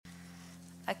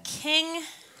A king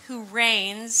who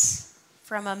reigns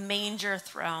from a manger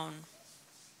throne.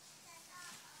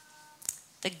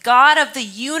 The God of the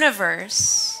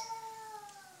universe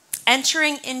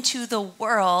entering into the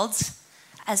world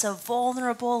as a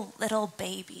vulnerable little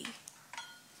baby.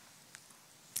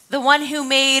 The one who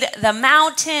made the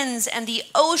mountains and the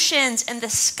oceans and the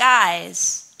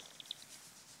skies,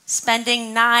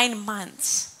 spending 9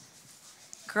 months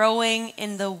growing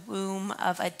in the womb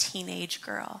of a teenage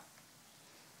girl.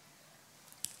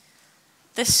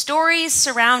 The stories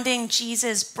surrounding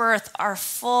Jesus' birth are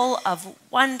full of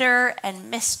wonder and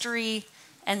mystery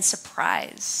and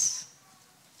surprise.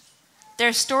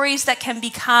 They're stories that can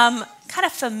become kind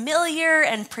of familiar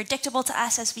and predictable to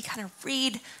us as we kind of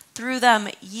read through them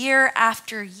year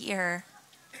after year.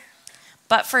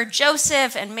 But for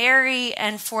Joseph and Mary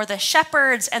and for the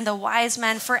shepherds and the wise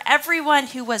men, for everyone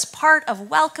who was part of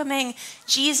welcoming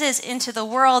Jesus into the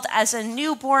world as a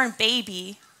newborn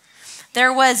baby,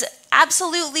 there was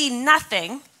absolutely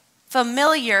nothing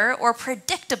familiar or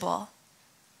predictable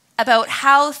about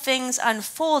how things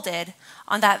unfolded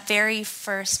on that very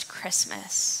first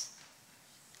Christmas.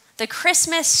 The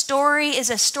Christmas story is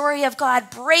a story of God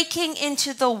breaking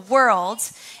into the world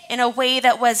in a way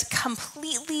that was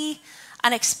completely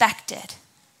unexpected.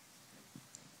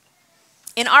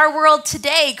 In our world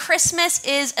today, Christmas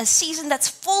is a season that's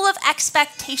full of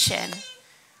expectation.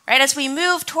 Right? As we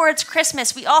move towards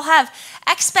Christmas, we all have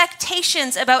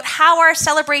expectations about how our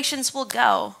celebrations will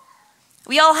go.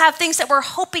 We all have things that we're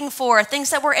hoping for,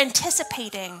 things that we're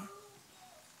anticipating.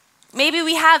 Maybe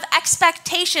we have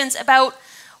expectations about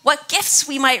what gifts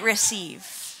we might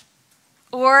receive,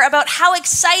 or about how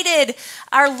excited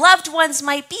our loved ones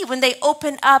might be when they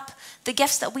open up the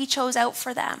gifts that we chose out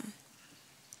for them.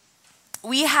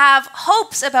 We have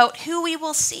hopes about who we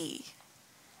will see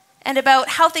and about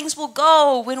how things will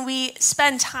go when we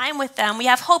spend time with them. We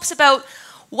have hopes about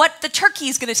what the turkey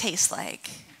is going to taste like.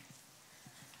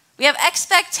 We have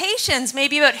expectations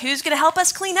maybe about who's going to help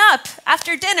us clean up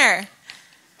after dinner,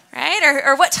 right?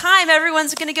 Or what time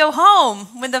everyone's going to go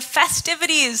home when the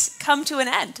festivities come to an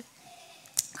end.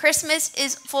 Christmas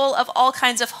is full of all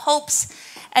kinds of hopes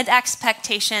and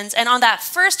expectations. And on that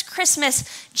first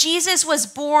Christmas, Jesus was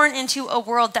born into a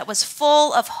world that was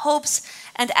full of hopes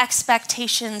and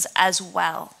expectations as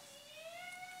well.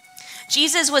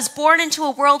 Jesus was born into a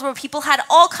world where people had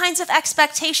all kinds of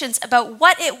expectations about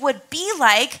what it would be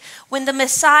like when the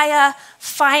Messiah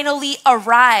finally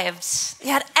arrived. They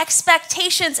had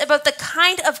expectations about the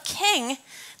kind of king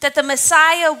that the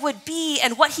Messiah would be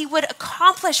and what he would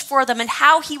accomplish for them and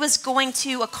how he was going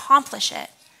to accomplish it.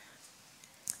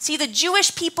 See, the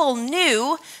Jewish people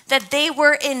knew that they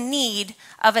were in need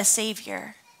of a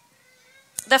Savior.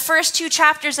 The first 2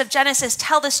 chapters of Genesis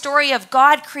tell the story of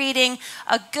God creating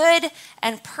a good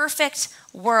and perfect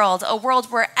world, a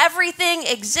world where everything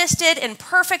existed in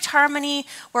perfect harmony,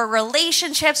 where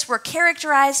relationships were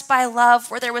characterized by love,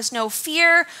 where there was no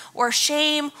fear or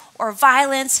shame or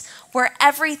violence, where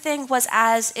everything was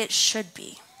as it should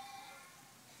be.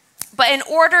 But in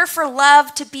order for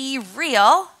love to be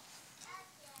real,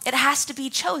 it has to be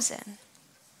chosen.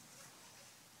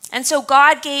 And so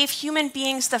God gave human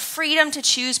beings the freedom to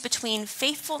choose between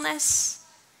faithfulness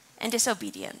and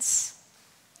disobedience.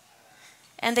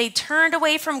 And they turned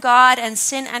away from God and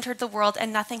sin entered the world,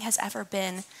 and nothing has ever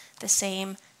been the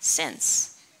same since.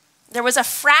 There was a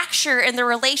fracture in the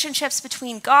relationships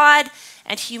between God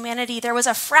and humanity. There was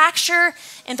a fracture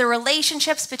in the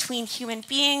relationships between human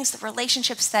beings, the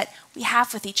relationships that we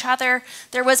have with each other.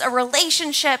 There was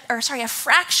a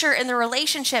fracture in the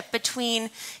relationship between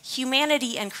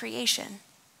humanity and creation.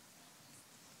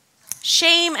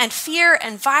 Shame and fear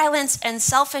and violence and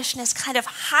selfishness kind of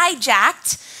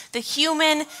hijacked the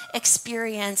human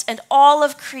experience, and all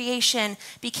of creation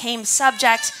became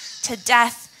subject to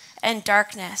death and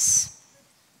darkness.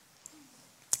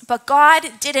 But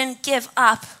God didn't give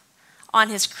up on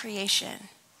his creation.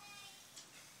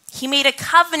 He made a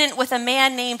covenant with a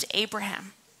man named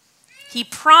Abraham. He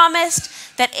promised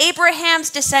that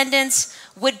Abraham's descendants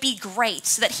would be great,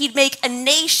 so that he'd make a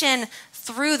nation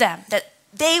through them, that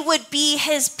they would be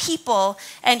his people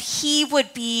and he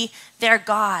would be their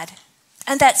God.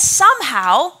 And that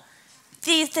somehow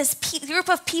this group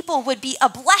of people would be a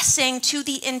blessing to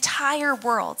the entire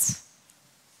world.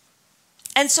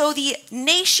 And so the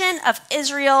nation of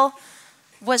Israel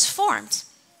was formed.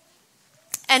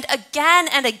 And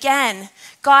again,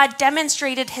 God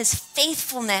demonstrated his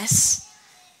faithfulness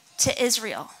to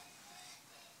Israel.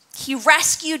 He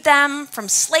rescued them from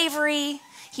slavery.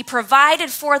 He provided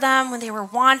for them when they were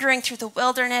wandering through the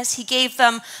wilderness. He gave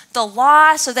them the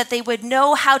law so that they would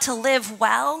know how to live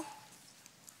well.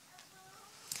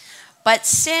 But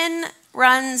sin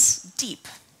runs deep.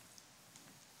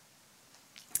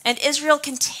 And Israel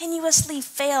continuously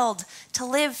failed to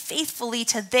live faithfully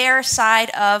to their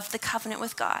side of the covenant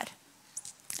with God.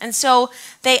 And so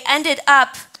they ended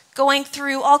up going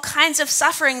through all kinds of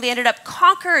suffering. They ended up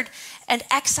conquered and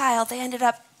exiled. They ended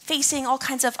up facing all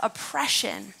kinds of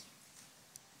oppression.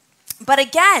 But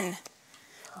again,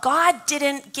 God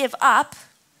didn't give up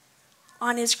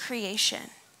on his creation.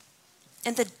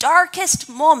 In the darkest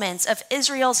moments of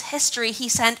Israel's history, he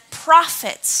sent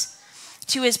prophets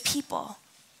to his people.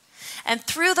 And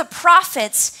through the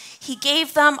prophets, he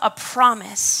gave them a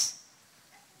promise.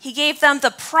 He gave them the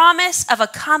promise of a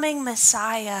coming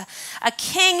Messiah, a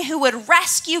king who would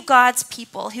rescue God's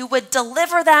people, who would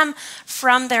deliver them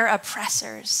from their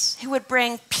oppressors, who would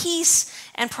bring peace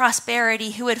and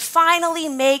prosperity, who would finally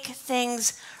make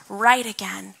things right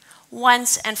again,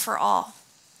 once and for all.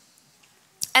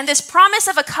 And this promise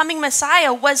of a coming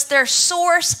Messiah was their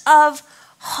source of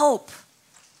hope.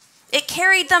 It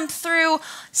carried them through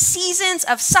seasons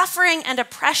of suffering and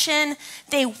oppression.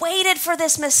 They waited for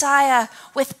this Messiah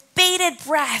with bated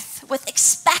breath, with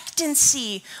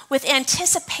expectancy, with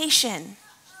anticipation.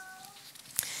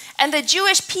 And the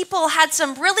Jewish people had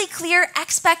some really clear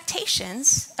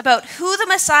expectations about who the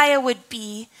Messiah would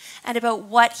be and about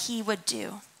what he would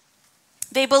do.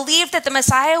 They believed that the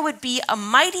Messiah would be a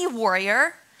mighty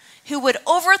warrior who would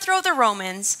overthrow the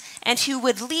Romans and who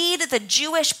would lead the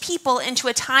Jewish people into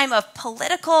a time of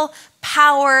political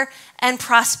power and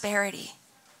prosperity.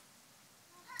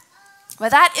 But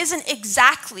that isn't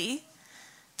exactly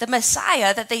the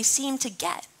Messiah that they seem to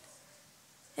get,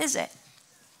 is it?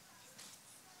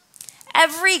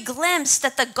 Every glimpse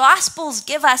that the Gospels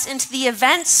give us into the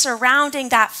events surrounding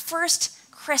that first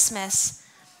Christmas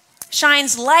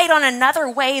shines light on another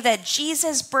way that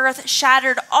Jesus' birth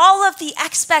shattered all of the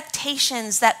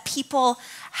expectations that people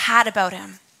had about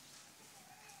him.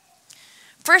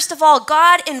 First of all,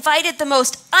 God invited the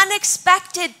most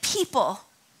unexpected people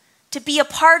to be a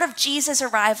part of Jesus'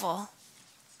 arrival,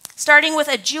 starting with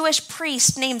a Jewish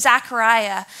priest named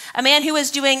Zechariah, a man who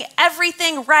was doing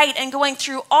everything right and going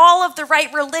through all of the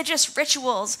right religious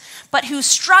rituals, but who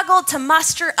struggled to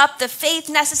muster up the faith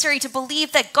necessary to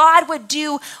believe that God would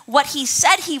do what he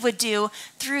said he would do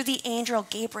through the angel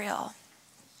Gabriel.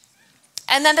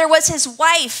 And then there was his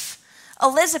wife,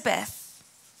 Elizabeth,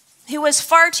 who was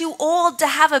far too old to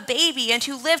have a baby and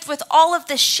who lived with all of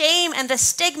the shame and the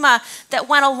stigma that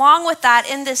went along with that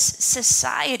in this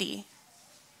society.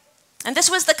 And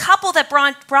this was the couple that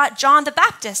brought John the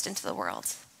Baptist into the world,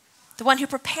 the one who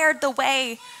prepared the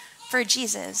way for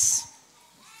Jesus.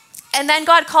 And then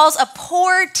God calls a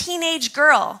poor teenage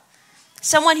girl,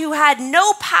 someone who had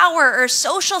no power or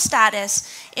social status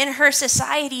in her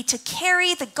society, to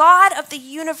carry the God of the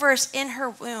universe in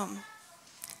her womb,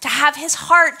 to have his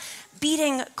heart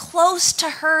beating close to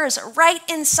hers right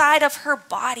inside of her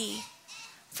body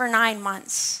for 9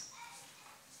 months.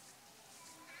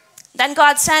 Then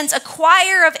God sends a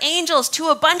choir of angels to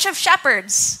a bunch of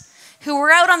shepherds who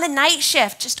were out on the night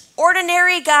shift, just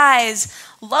ordinary guys,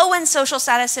 low in social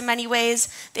status in many ways.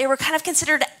 They were kind of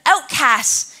considered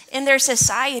outcasts in their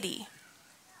society.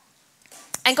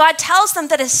 And God tells them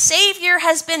that a Savior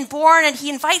has been born, and he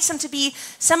invites them to be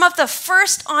some of the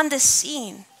first on the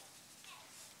scene.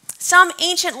 Some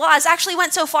ancient laws actually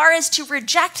went so far as to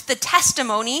reject the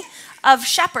testimony of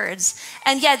shepherds.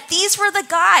 And yet these were the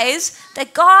guys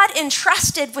that God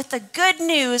entrusted with the good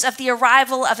news of the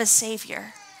arrival of a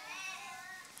Savior.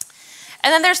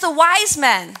 And then there's the wise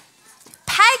men,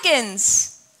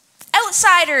 pagans,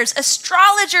 outsiders,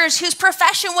 astrologers whose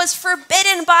profession was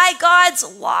forbidden by God's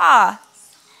law,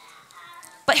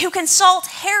 but who consult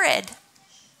Herod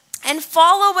and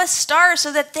follow a star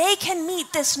so that they can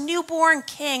meet this newborn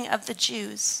king of the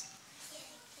Jews.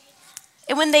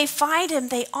 And when they find him,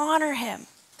 they honor him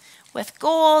with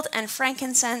gold and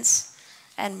frankincense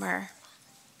and myrrh.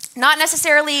 Not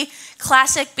necessarily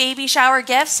classic baby shower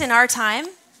gifts in our time,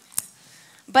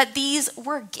 but these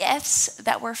were gifts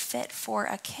that were fit for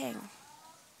a king.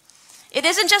 It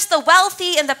isn't just the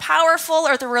wealthy and the powerful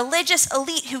or the religious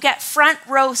elite who get front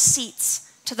row seats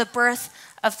to the birth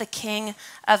of the King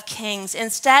of Kings.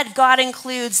 Instead, God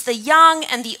includes the young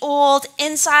and the old,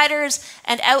 insiders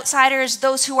and outsiders,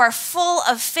 those who are full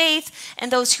of faith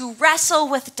and those who wrestle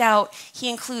with doubt. He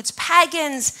includes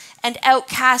pagans and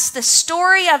outcasts. The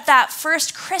story of that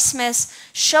first Christmas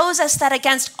shows us that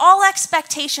against all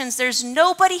expectations, there's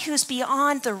nobody who's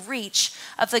beyond the reach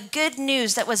of the good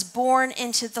news that was born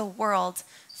into the world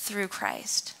through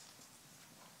Christ.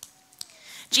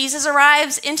 Jesus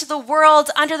arrives into the world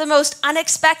under the most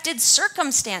unexpected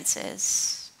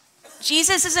circumstances.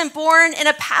 Jesus isn't born in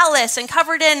a palace and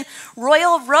covered in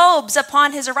royal robes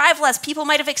upon his arrival, as people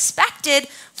might have expected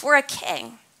for a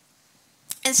king.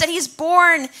 Instead, he's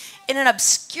born in an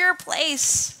obscure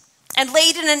place and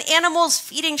laid in an animal's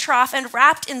feeding trough and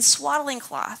wrapped in swaddling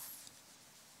cloth.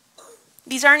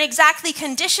 These aren't exactly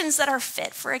conditions that are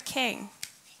fit for a king.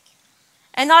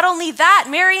 And not only that,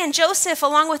 Mary and Joseph,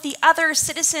 along with the other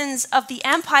citizens of the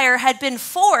empire, had been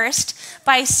forced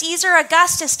by Caesar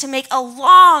Augustus to make a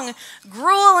long,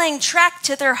 grueling trek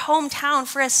to their hometown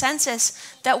for a census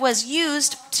that was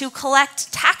used to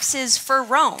collect taxes for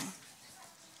Rome.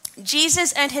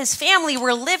 Jesus and his family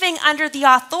were living under the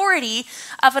authority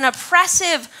of an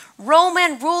oppressive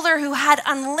Roman ruler who had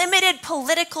unlimited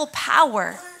political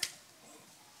power.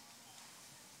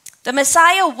 The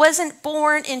Messiah wasn't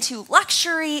born into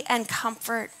luxury and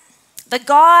comfort. The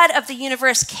God of the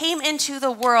universe came into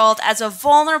the world as a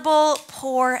vulnerable,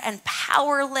 poor, and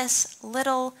powerless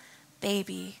little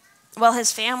baby, while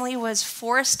his family was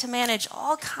forced to manage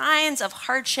all kinds of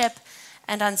hardship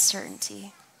and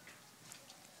uncertainty.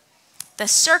 The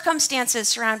circumstances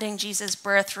surrounding Jesus'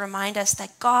 birth remind us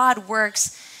that God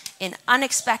works in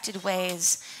unexpected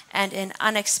ways and in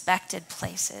unexpected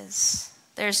places.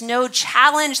 There's no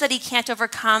challenge that he can't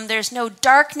overcome. There's no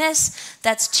darkness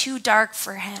that's too dark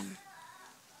for him.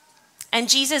 And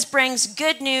Jesus brings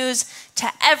good news to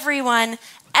everyone,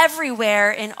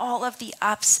 everywhere, in all of the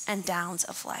ups and downs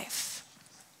of life.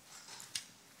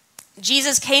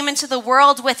 Jesus came into the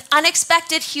world with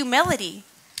unexpected humility.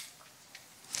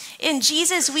 In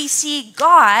Jesus, we see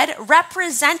God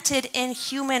represented in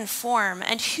human form.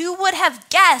 And who would have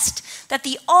guessed that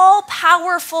the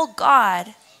all-powerful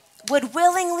God would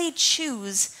willingly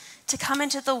choose to come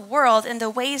into the world in the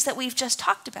ways that we've just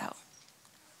talked about?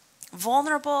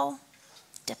 Vulnerable,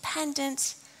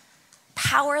 dependent,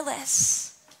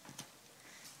 powerless.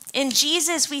 In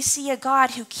Jesus, we see a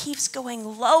God who keeps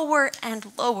going lower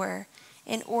and lower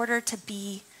in order to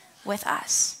be with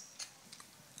us.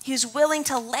 He's willing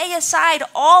to lay aside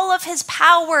all of his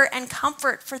power and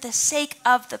comfort for the sake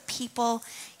of the people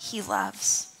he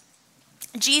loves.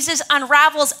 Jesus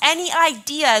unravels any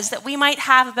ideas that we might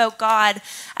have about God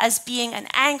as being an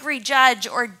angry judge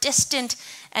or distant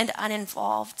and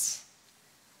uninvolved.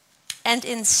 And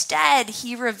instead,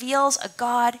 he reveals a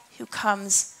God who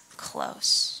comes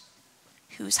close,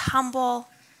 who's humble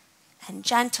and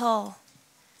gentle,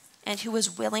 and who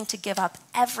is willing to give up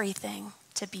everything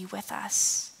to be with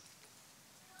us.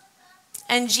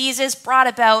 And Jesus brought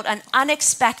about an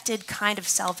unexpected kind of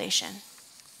salvation.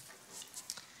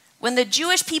 When the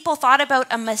Jewish people thought about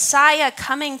a Messiah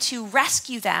coming to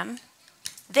rescue them,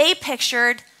 they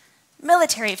pictured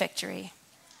military victory.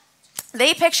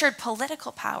 They pictured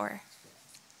political power.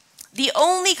 The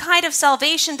only kind of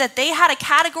salvation that they had a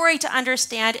category to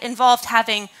understand involved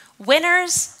having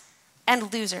winners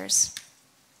and losers,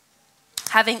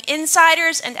 having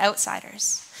insiders and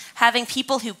outsiders, having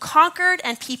people who conquered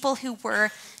and people who were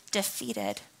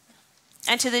defeated.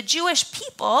 And to the Jewish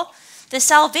people, the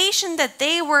salvation that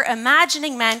they were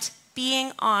imagining meant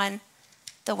being on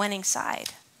the winning side.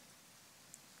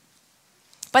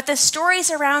 But the stories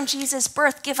around Jesus'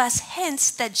 birth give us hints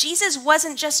that Jesus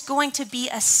wasn't just going to be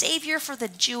a savior for the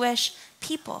Jewish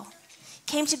people. He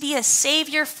came to be a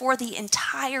savior for the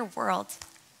entire world.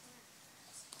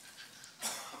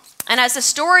 And as the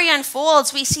story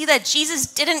unfolds, we see that Jesus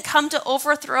didn't come to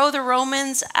overthrow the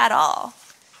Romans at all.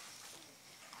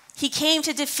 He came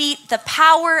to defeat the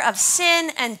power of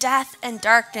sin and death and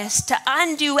darkness, to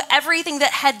undo everything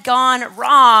that had gone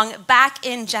wrong back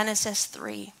in Genesis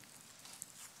 3.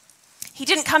 He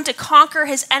didn't come to conquer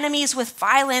his enemies with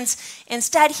violence.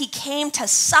 Instead, he came to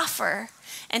suffer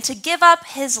and to give up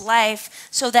his life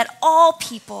so that all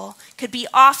people could be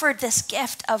offered this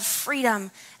gift of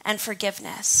freedom and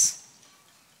forgiveness.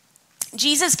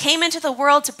 Jesus came into the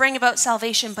world to bring about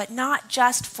salvation, but not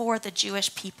just for the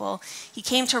Jewish people. He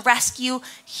came to rescue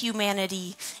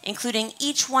humanity, including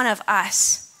each one of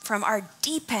us, from our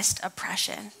deepest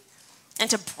oppression, and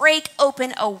to break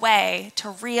open a way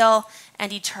to real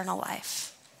and eternal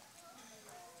life.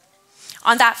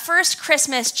 On that first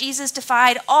Christmas, Jesus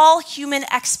defied all human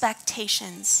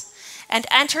expectations and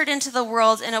entered into the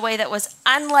world in a way that was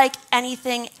unlike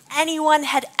anything anyone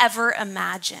had ever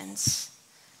imagined.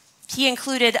 He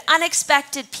included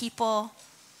unexpected people.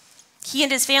 He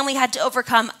and his family had to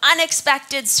overcome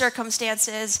unexpected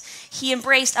circumstances. He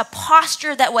embraced a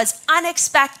posture that was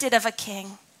unexpected of a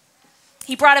king.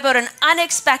 He brought about an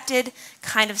unexpected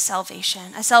kind of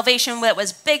salvation, a salvation that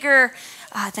was bigger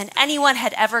than anyone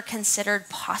had ever considered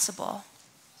possible.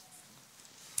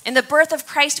 In the birth of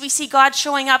Christ, we see God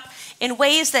showing up in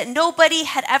ways that nobody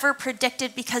had ever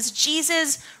predicted because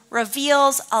Jesus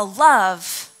reveals a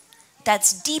love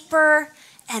that's deeper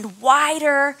and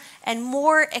wider and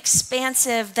more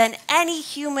expansive than any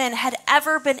human had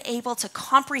ever been able to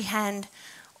comprehend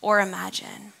or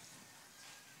imagine.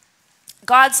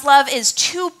 God's love is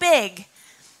too big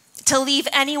to leave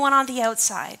anyone on the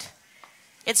outside.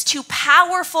 It's too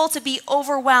powerful to be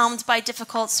overwhelmed by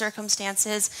difficult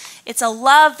circumstances. It's a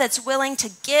love that's willing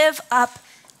to give up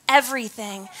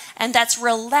everything and that's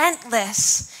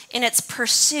relentless in its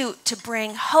pursuit to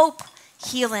bring hope,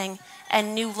 healing,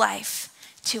 and new life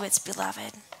to its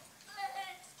beloved.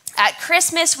 At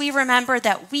Christmas, we remember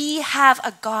that we have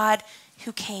a God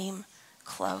who came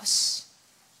close,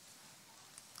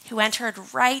 who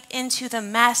entered right into the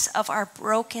mess of our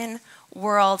broken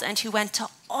world and who went to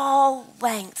all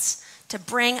lengths to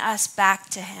bring us back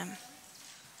to him.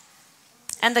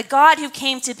 And the God who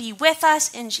came to be with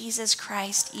us in Jesus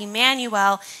Christ,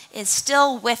 Emmanuel, is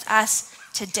still with us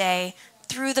today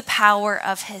through the power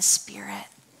of his Spirit.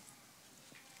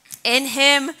 In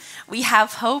him we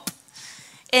have hope.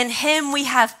 In him we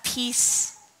have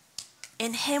peace.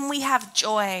 In him we have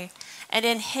joy. And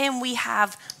in him we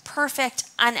have perfect,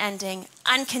 unending,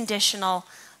 unconditional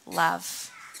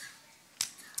love.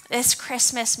 This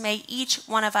Christmas, may each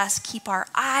one of us keep our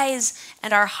eyes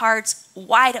and our hearts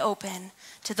wide open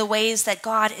to the ways that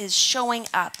God is showing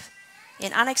up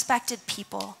in unexpected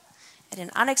people and in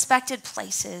unexpected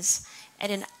places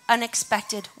and in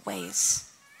unexpected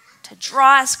ways to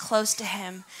draw us close to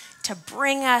him, to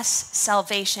bring us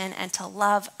salvation, and to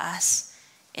love us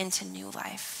into new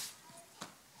life.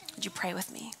 Would you pray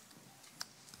with me?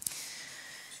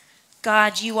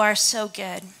 God, you are so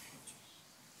good.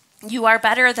 You are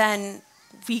better than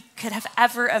we could have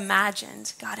ever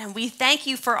imagined, God. And we thank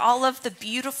you for all of the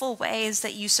beautiful ways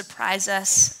that you surprise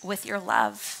us with your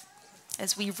love.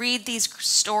 As we read these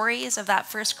stories of that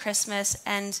first Christmas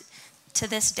and to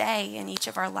this day in each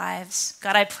of our lives,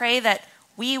 God, I pray that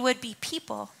we would be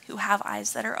people who have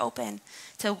eyes that are open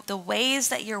to the ways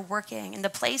that you're working in the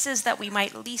places that we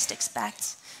might least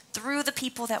expect, through the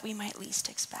people that we might least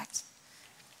expect.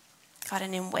 God,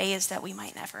 and in ways that we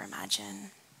might never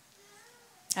imagine.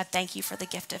 God, thank you for the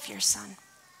gift of your Son.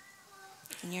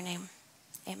 In your name,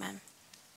 amen.